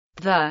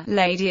The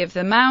Lady of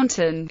the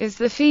Mountain is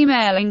the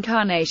female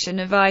incarnation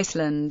of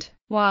Iceland.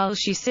 While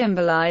she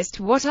symbolized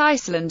what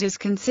Iceland is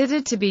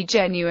considered to be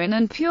genuine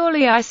and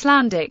purely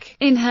Icelandic,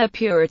 in her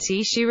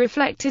purity she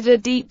reflected a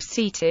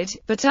deep-seated,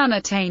 but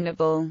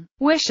unattainable,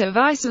 wish of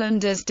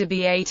Icelanders to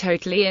be a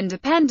totally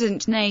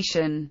independent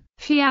nation.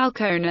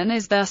 Fjallkonan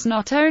is thus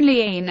not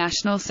only a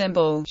national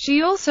symbol,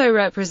 she also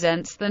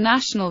represents the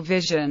national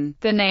vision,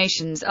 the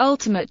nation's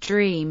ultimate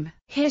dream.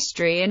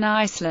 History in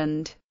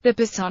Iceland. The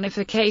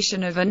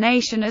personification of a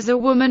nation as a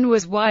woman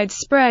was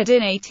widespread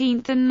in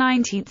 18th and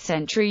 19th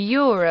century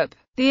Europe.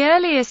 The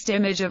earliest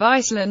image of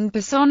Iceland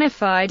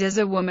personified as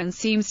a woman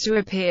seems to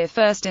appear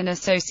first in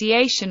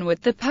association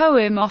with the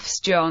poem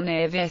Ofstjón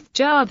við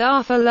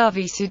Jarðarfar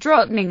Lovísu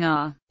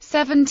Drottningar,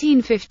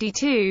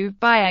 1752,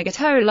 by Eggert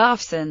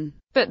Ólafsson.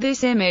 But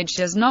this image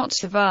does not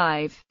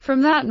survive.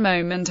 From that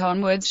moment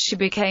onwards she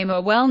became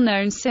a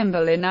well-known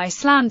symbol in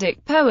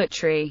Icelandic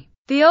poetry.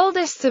 The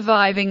oldest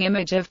surviving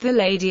image of the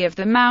Lady of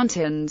the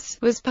Mountains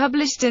was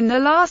published in the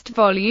last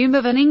volume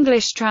of an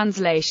English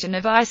translation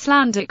of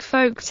Icelandic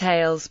folk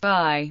tales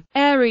by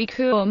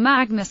Eiríkur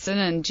Magnusson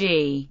and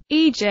G.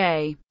 E.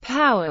 J.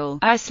 Powell,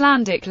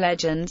 Icelandic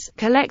Legends,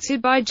 collected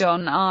by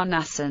John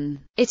Arnason.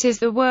 It is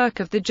the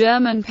work of the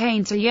German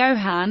painter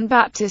Johann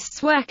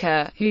Baptist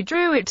Zwecker, who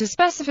drew it to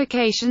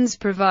specifications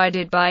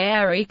provided by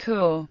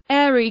Eiríkur.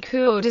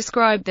 Eiríkur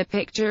described the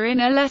picture in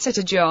a letter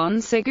to John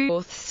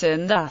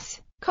Sigurðsson thus: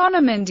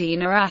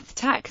 Konumindina ath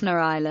Taknar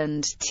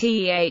Island,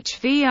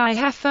 thvi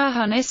hefa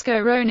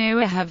huniska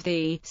ronu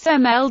hafði,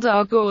 sem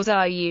eldagors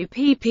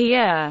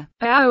ruppr,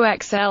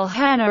 oxl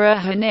henera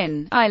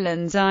hanin,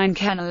 islands ein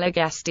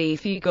kennelegesti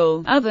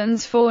fugel,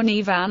 othens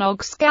forni van og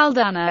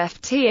skaldana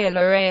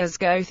ftila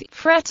easgoth,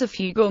 freta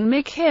fugel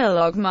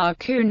mikhil og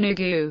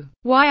markunugu.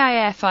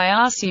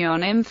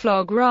 Yifirsion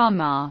imflog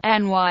rama,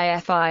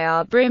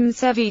 nyfir brim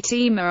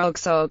sevitima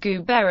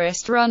ogsogu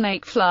berist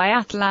runake fly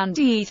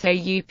atlanditha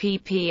uppi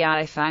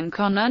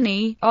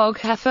fankonuni, og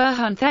hefer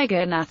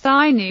hunthegannath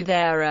inu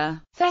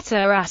thera.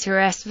 Theta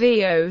atter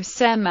svo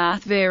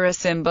semath vera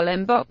symbol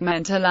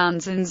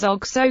imbokmentalands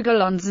og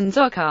sogalons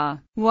okar.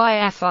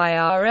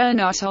 Yfir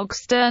not og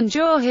stern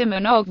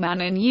jorhiman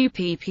ogmanan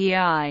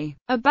uppi.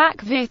 A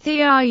back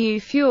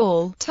vithiu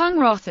fuel,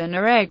 tungrothan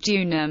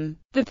eregdunum.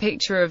 The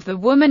picture of the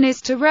woman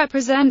is to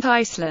represent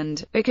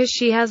Iceland, because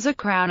she has a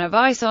crown of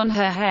ice on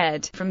her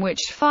head, from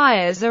which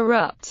fires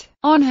erupt.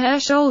 On her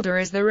shoulder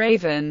is the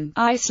raven,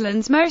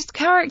 Iceland's most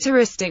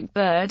characteristic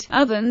bird,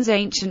 Odin's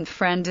ancient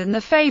friend and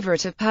the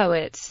favorite of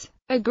poets.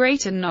 A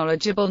great and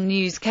knowledgeable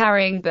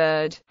news-carrying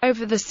bird.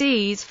 Over the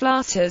seas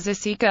flutters a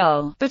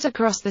seagull, but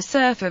across the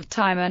surf of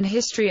time and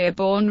history are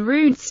borne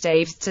rune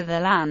staves to the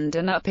land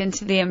and up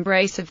into the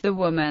embrace of the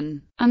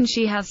woman. And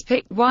she has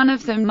picked one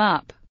of them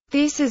up.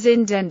 This is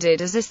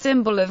intended as a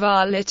symbol of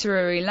our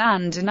literary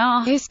land and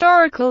our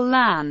historical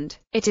land.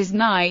 It is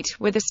night,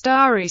 with a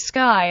starry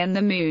sky and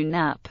the moon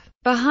up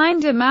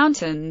behind the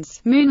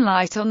mountains,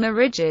 moonlight on the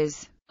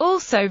ridges.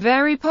 Also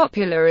very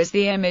popular is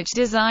the image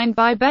designed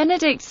by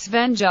Benedict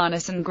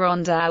Svenjarnesson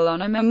Gröndal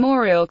on a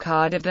memorial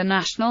card of the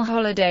national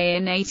holiday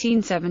in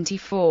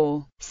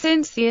 1874.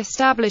 Since the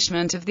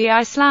establishment of the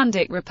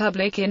Icelandic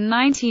Republic in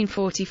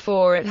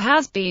 1944, it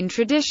has been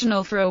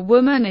traditional for a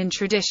woman in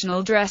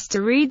traditional dress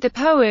to read the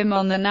poem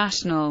on the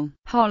national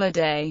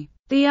holiday.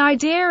 The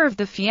idea of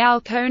the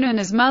Fjallkonan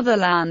as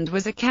motherland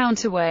was a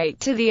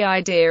counterweight to the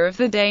idea of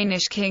the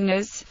Danish king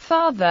as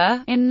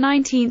father, in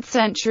 19th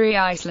century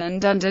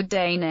Iceland under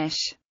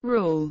Danish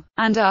rule,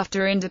 and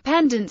after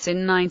independence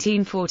in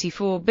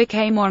 1944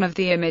 became one of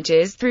the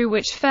images through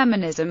which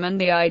feminism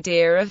and the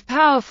idea of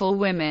powerful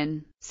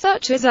women,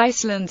 such as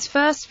Iceland's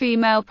first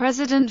female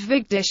president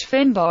Vigdis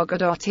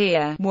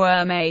Finnbogadóttir,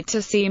 were made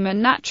to seem a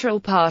natural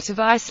part of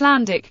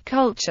Icelandic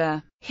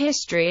culture.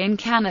 History in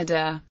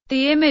Canada.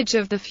 The image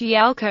of the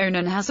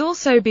Fjallkonan has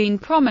also been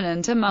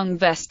prominent among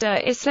Vestre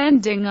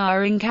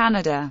Islendingar in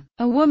Canada.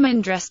 A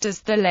woman dressed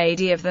as the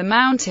Lady of the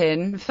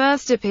Mountain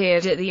first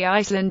appeared at the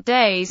Iceland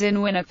Days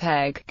in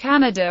Winnipeg,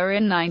 Canada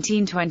in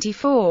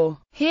 1924.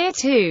 Here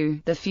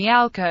too, the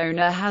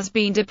Fjallkona has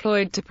been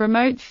deployed to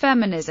promote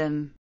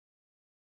feminism.